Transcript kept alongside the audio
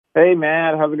Hey,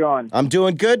 Matt, how's it going? I'm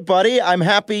doing good, buddy. I'm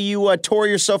happy you tore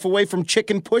yourself away from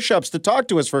chicken push-ups to talk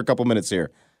to us for a couple minutes here.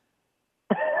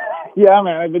 Yeah,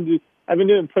 man, I've been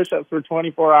doing push-ups for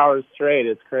 24 hours straight.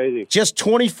 It's crazy. Just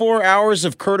 24 hours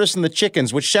of Curtis and the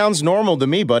chickens, which sounds normal to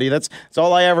me, buddy. That's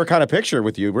all I ever kind of picture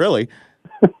with you, really.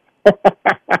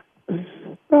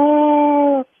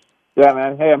 Ah, yeah,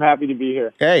 man. Hey, I'm happy to be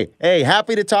here. Hey,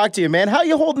 happy to talk to you, man. How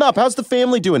you holding up? How's the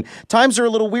family doing? Times are a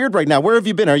little weird right now. Where have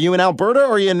you been? Are you in Alberta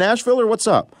or are you in Nashville or what's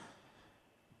up?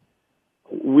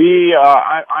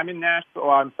 I'm in Nashville.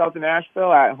 I'm south of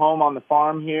Nashville, at home on the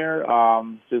farm here.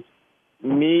 Just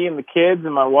me and the kids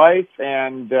and my wife,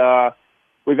 and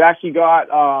we've actually got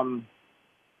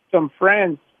some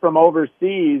friends from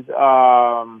overseas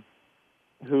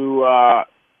who,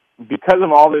 because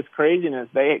of all this craziness,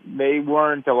 they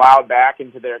weren't allowed back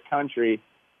into their country,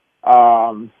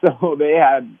 so they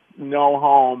had no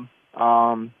home.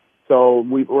 So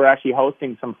we're actually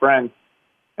hosting some friends,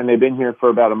 and they've been here for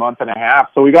about a month and a half.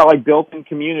 So we got like built-in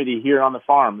community here on the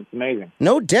farm. It's amazing.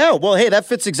 No doubt. Well, hey, that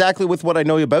fits exactly with what I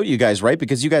know about you guys, right?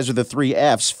 Because you guys are the three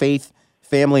F's: faith,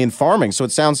 family, and farming. So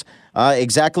it sounds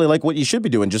exactly like what you should be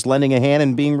doing, just lending a hand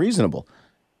and being reasonable.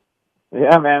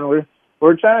 Yeah, man,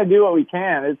 we're trying to do what we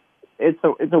can. It's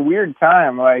a weird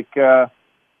time. Like, I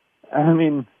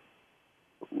mean,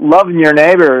 loving your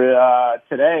neighbor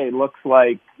today looks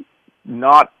like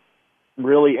not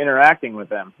really interacting with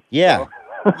them. Yeah. So,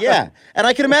 Yeah. And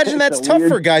I can imagine that's it's a tough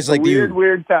weird, for guys like you.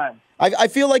 weird time. I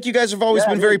feel like you guys have always Yeah,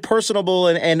 been it very is. personable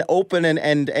and open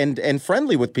and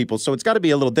friendly with people, so it's got to be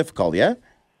a little difficult, yeah?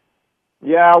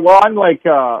 Yeah, well, I'm like,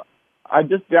 I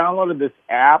just downloaded this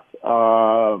app,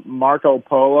 Marco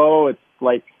Polo. It's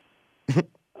like,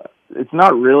 it's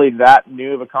not really that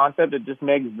new of a concept. It just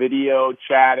makes video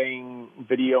chatting,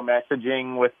 video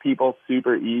messaging with people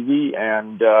super easy,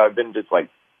 and I've been just like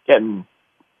getting,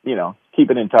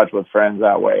 keeping in touch with friends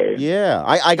that way. Yeah.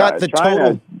 I got the trying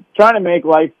total to trying to make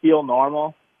life feel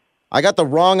normal. I got the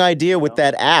wrong idea with know?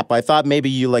 that app. I thought maybe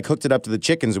you like hooked it up to the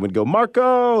chickens and would go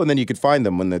Marco, and then you could find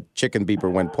them when the chicken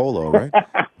beeper went polo, right?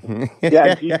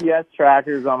 Yeah, GPS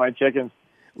trackers on my chickens.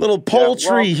 Little Yeah,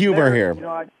 poultry well, humor here.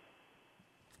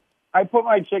 I put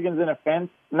my chickens in a fence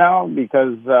now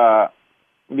because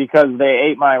they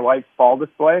ate my wife's fall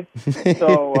display.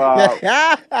 So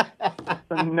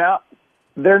now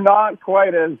they're not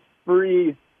quite as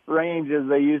free range as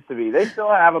they used to be. They still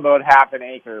have about half an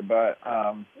acre, but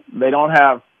they don't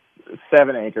have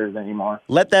 7 acres anymore.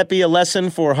 Let that be a lesson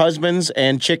for husbands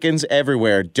and chickens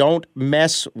everywhere. Don't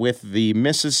mess with the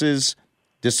missus's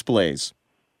displays.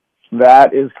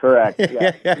 That is correct.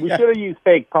 Yeah. We should have used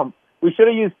fake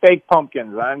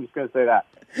pumpkins. I'm just going to say that.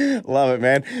 Love it,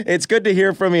 man. It's good to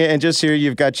hear from you, and just hear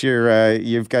you've got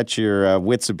your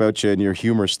wits about you and your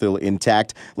humor still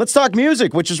intact. Let's talk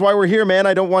music, which is why we're here, man.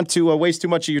 I don't want to waste too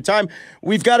much of your time.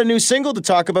 We've got a new single to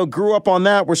talk about. Grew up on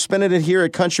that. We're spinning it here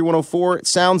at Country 104. It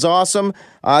sounds awesome.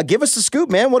 Give us the scoop,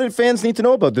 man. What did fans need to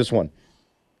know about this one?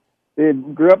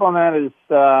 Dude, grew up on that is,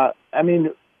 I mean,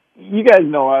 you guys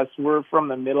know us. We're from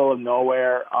the middle of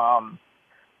nowhere.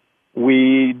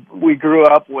 We grew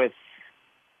up with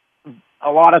a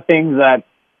lot of things that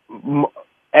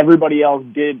everybody else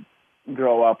did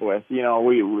grow up with.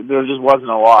 There just wasn't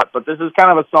a lot. But this is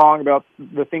kind of a song about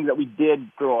the things that we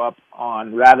did grow up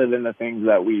on rather than the things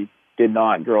that we did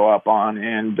not grow up on.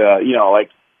 And, like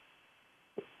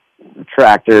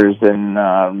tractors and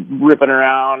ripping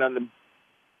around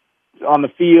on the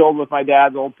field with my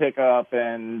dad's old pickup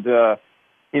and,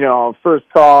 first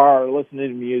car, listening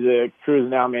to music, cruising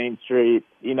down Main Street.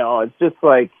 It's just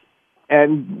like,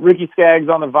 and Ricky Skaggs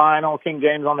on the vinyl, King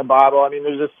James on the bottle. I mean,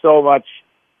 there's just so much.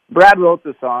 Brad wrote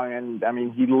the song, and I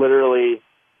mean, he literally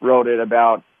wrote it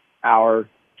about our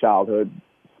childhood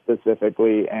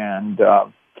specifically, and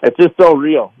it's just so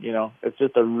real. It's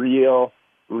just a real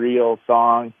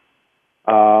song.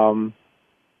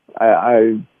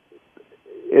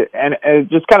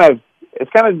 It's kind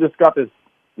of just got this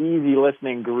easy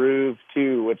listening groove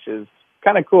too, which is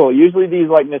kind of cool. Usually these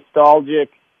like nostalgic,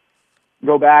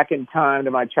 go back in time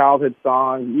to my childhood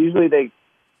songs, usually they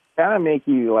kind of make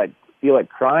you like feel like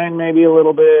crying maybe a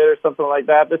little bit or something like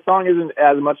that. This song isn't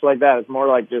as much like that. It's more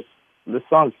like just the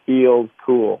song feels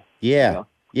cool. Yeah.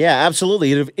 Yeah,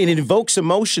 absolutely. It invokes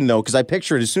emotion, though, because I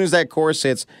picture it as soon as that chorus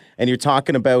hits and you're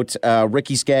talking about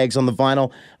Ricky Skaggs on the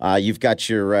vinyl. You've got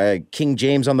your King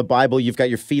James on the Bible. You've got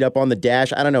your feet up on the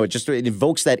dash. I don't know. It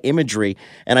invokes that imagery.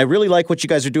 And I really like what you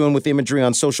guys are doing with imagery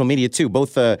on social media, too,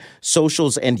 both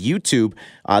socials and YouTube.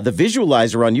 The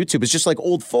visualizer on YouTube is just like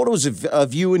old photos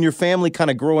of you and your family kind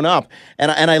of growing up.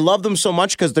 And I love them so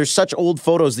much because they're such old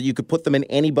photos that you could put them in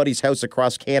anybody's house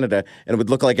across Canada and it would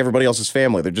look like everybody else's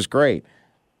family. They're just great.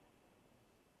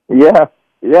 Yeah,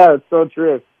 it's so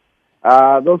true.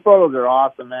 Those photos are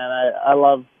awesome, man. I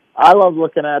love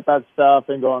looking at that stuff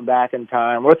and going back in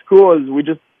time. What's cool is we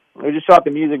just shot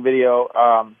the music video.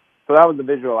 So that was the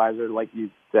visualizer, like you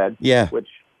said. Yeah. Which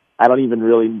I don't even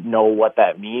really know what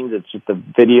that means. It's just a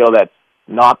video that's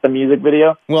not the music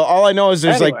video. Well, all I know is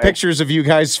there's like pictures of you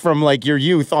guys from like your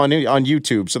youth on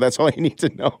YouTube, so that's all you need to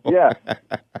know. Yeah.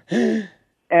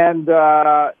 And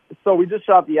so we just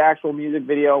shot the actual music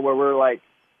video where we're like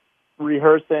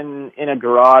rehearsing in a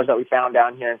garage that we found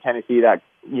down here in Tennessee that,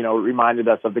 you know, reminded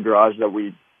us of the garage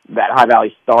that High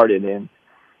Valley started in.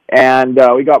 And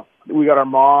we got our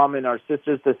mom and our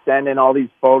sisters to send in all these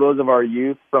photos of our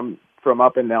youth from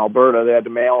up in Alberta. They had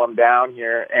to mail them down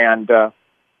here, and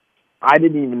I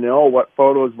didn't even know what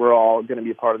photos were all going to be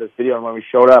a part of this video. And when we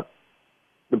showed up,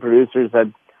 the producers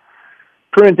had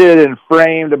printed and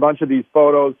framed a bunch of these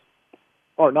photos,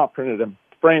 or not printed them,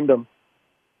 framed them,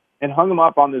 and hung them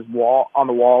up on the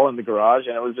wall in the garage.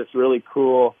 And it was just really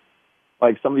cool.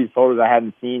 Like some of these photos I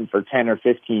hadn't seen for 10 or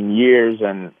 15 years.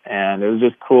 And it was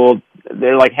just cool.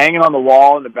 They're like hanging on the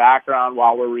wall in the background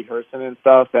while we're rehearsing and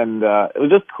stuff. And it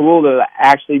was just cool to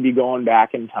actually be going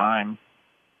back in time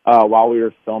while we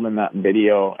were filming that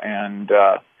video. And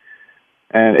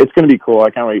it's going to be cool.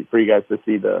 I can't wait for you guys to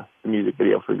see the music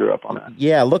video if we grew up on that.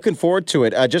 Yeah, looking forward to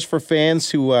it. Just for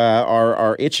fans who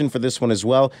are itching for this one as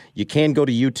well, you can go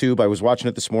to YouTube. I was watching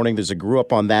it this morning. There's a Grew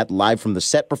Up on That live from the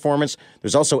set performance.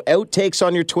 There's also outtakes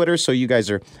on your Twitter, so you guys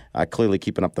are clearly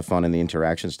keeping up the fun and the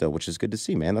interaction still, which is good to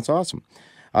see, man. That's awesome.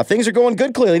 Things are going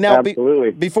good, clearly. Now,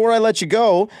 before I let you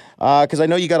go, because I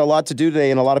know you got a lot to do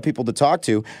today and a lot of people to talk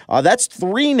to, that's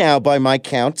 3 now by my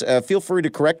count. Feel free to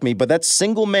correct me, but that's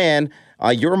Single Man,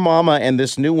 Your Mama, and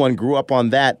this new one, Grew Up on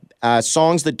That,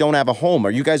 songs that don't have a home.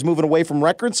 Are you guys moving away from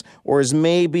records, or is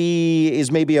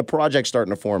maybe a project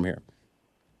starting to form here?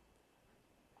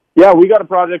 Yeah, we got a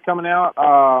project coming out.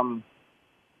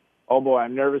 Oh, boy,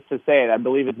 I'm nervous to say it. I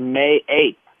believe it's May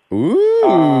 8th.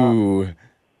 Ooh.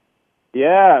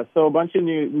 Yeah, so a bunch of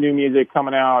new music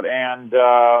coming out, and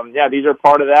yeah, these are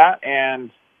part of that,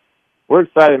 and we're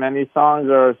excited, man. These songs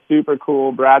are super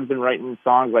cool. Brad's been writing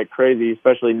songs like crazy,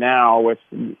 especially now with,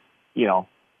 you know,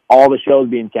 all the shows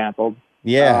being canceled.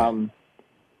 Yeah.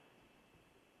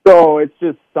 So it's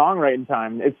just songwriting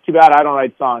time. It's too bad I don't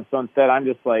write songs, so instead I'm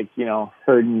just like, you know,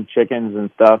 herding chickens and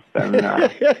stuff. And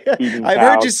feeding I've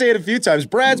cows. heard you say it a few times.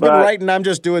 Brad's been writing, I'm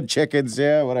just doing chickens.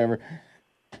 Yeah, whatever.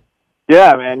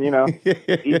 Yeah, man, you know,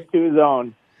 each to his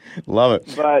own. Love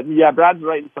it. But, yeah, Brad's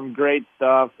writing some great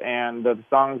stuff, and the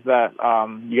songs that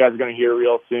you guys are going to hear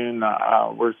real soon,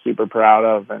 we're super proud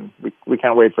of, and we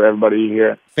can't wait for everybody to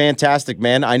hear it. Fantastic,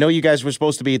 man. I know you guys were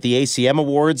supposed to be at the ACM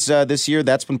Awards this year.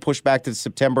 That's been pushed back to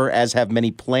September, as have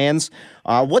many plans.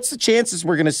 What's the chances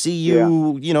we're going to see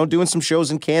you, you know, doing some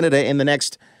shows in Canada in the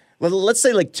next, let's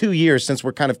say, like 2 years, since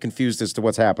we're kind of confused as to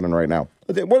what's happening right now?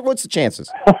 What's the chances?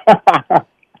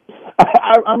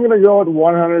 I'm going to go with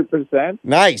 100%.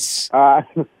 Nice.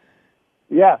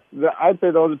 Yeah, I'd say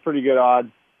those are pretty good odds.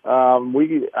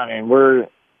 We're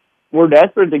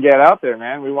desperate to get out there,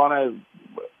 man. We want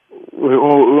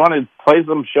to play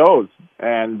some shows,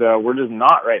 and we're just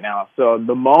not right now. So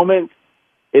the moment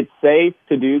it's safe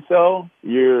to do so,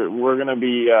 we're going to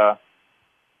be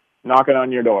knocking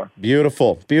on your door.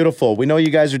 Beautiful, beautiful. We know you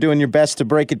guys are doing your best to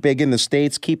break it big in the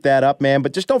States. Keep that up, man.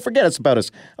 But just don't forget about us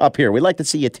up here. We'd like to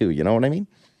see you too. You know what I mean?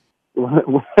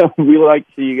 We like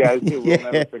to see you guys too. We'll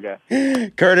never forget.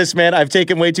 Curtis, man, I've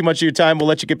taken way too much of your time. We'll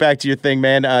let you get back to your thing,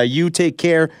 man. You take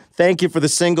care. Thank you for the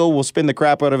single. We'll spin the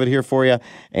crap out of it here for you.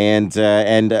 And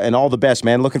all the best,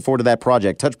 man. Looking forward to that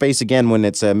project. Touch base again when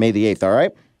it's May the 8th, all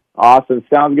right? Awesome.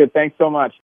 Sounds good. Thanks so much.